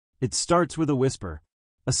It starts with a whisper,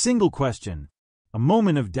 a single question, a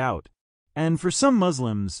moment of doubt, and for some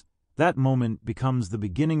Muslims, that moment becomes the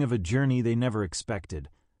beginning of a journey they never expected,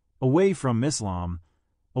 away from Islam,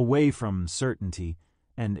 away from certainty,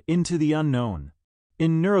 and into the unknown.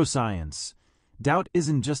 In neuroscience, doubt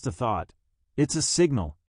isn't just a thought, it's a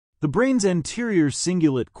signal. The brain's anterior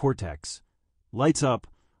cingulate cortex lights up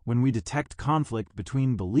when we detect conflict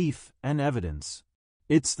between belief and evidence.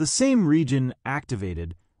 It's the same region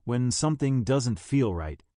activated when something doesn't feel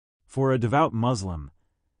right. For a devout Muslim,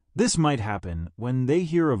 this might happen when they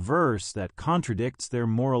hear a verse that contradicts their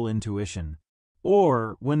moral intuition,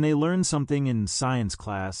 or when they learn something in science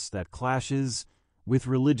class that clashes with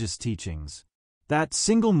religious teachings. That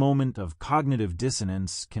single moment of cognitive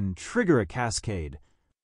dissonance can trigger a cascade.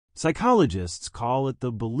 Psychologists call it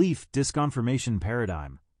the belief disconfirmation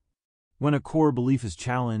paradigm. When a core belief is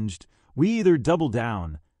challenged, we either double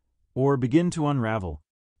down or begin to unravel,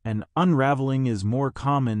 and unraveling is more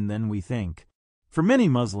common than we think. For many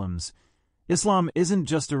Muslims, Islam isn't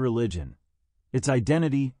just a religion. It's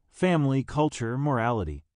identity, family, culture,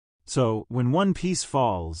 morality. So, when one piece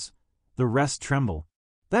falls, the rest tremble.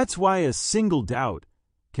 That's why a single doubt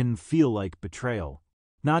can feel like betrayal,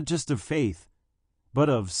 not just of faith, but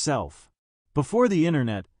of self. Before the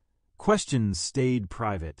internet, questions stayed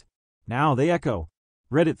private. Now they echo.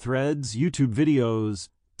 Reddit threads, YouTube videos,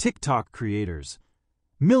 TikTok creators.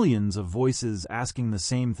 Millions of voices asking the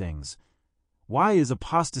same things. Why is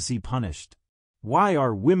apostasy punished? Why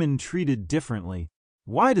are women treated differently?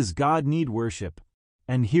 Why does God need worship?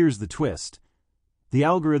 And here's the twist. The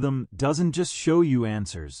algorithm doesn't just show you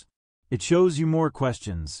answers. It shows you more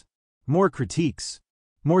questions, more critiques,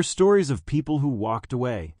 more stories of people who walked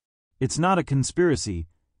away. It's not a conspiracy,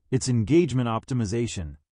 it's engagement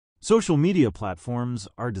optimization. Social media platforms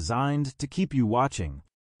are designed to keep you watching.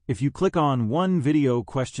 If you click on one video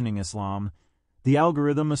questioning Islam, the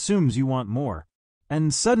algorithm assumes you want more.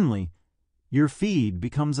 And suddenly, your feed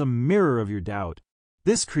becomes a mirror of your doubt.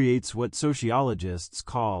 This creates what sociologists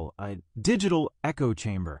call a digital echo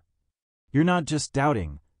chamber. You're not just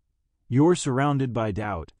doubting, you're surrounded by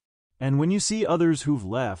doubt. And when you see others who've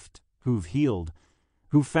left, who've healed,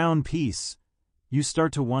 who've found peace, you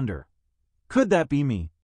start to wonder, could that be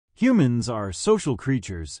me? Humans are social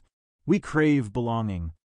creatures. We crave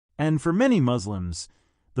belonging. And for many Muslims,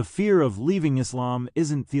 the fear of leaving Islam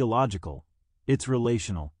isn't theological, it's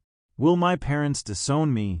relational. Will my parents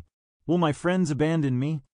disown me? Will my friends abandon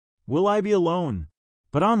me? Will I be alone?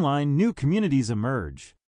 But online, new communities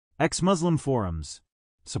emerge. Ex-Muslim forums,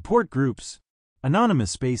 support groups,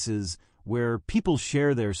 anonymous spaces where people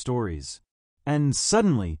share their stories. And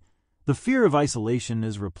suddenly, the fear of isolation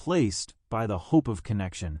is replaced by the hope of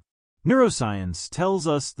connection. Neuroscience tells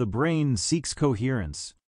us the brain seeks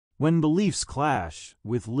coherence. When beliefs clash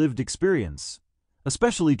with lived experience,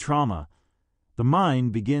 especially trauma, the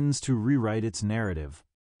mind begins to rewrite its narrative.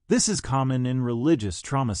 This is common in religious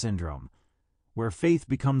trauma syndrome, where faith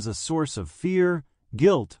becomes a source of fear,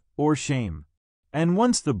 guilt, or shame. And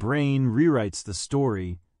once the brain rewrites the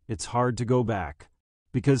story, it's hard to go back,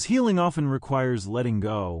 because healing often requires letting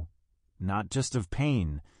go, not just of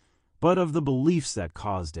pain, but of the beliefs that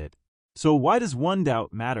caused it. So why does one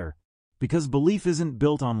doubt matter? Because belief isn't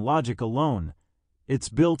built on logic alone, it's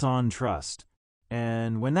built on trust.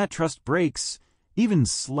 And when that trust breaks, even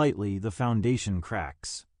slightly, the foundation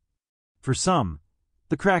cracks. For some,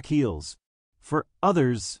 the crack heals. For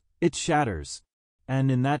others, it shatters.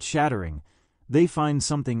 And in that shattering, they find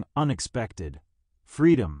something unexpected.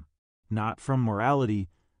 Freedom, not from morality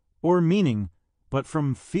or meaning, but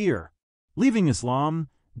from fear. Leaving Islam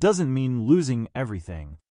doesn't mean losing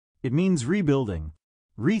everything. It means rebuilding,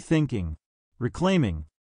 rethinking, reclaiming.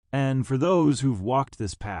 And for those who've walked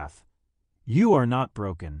this path, you are not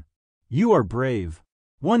broken. You are brave.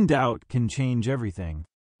 One doubt can change everything.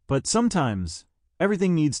 But sometimes,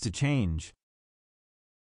 everything needs to change.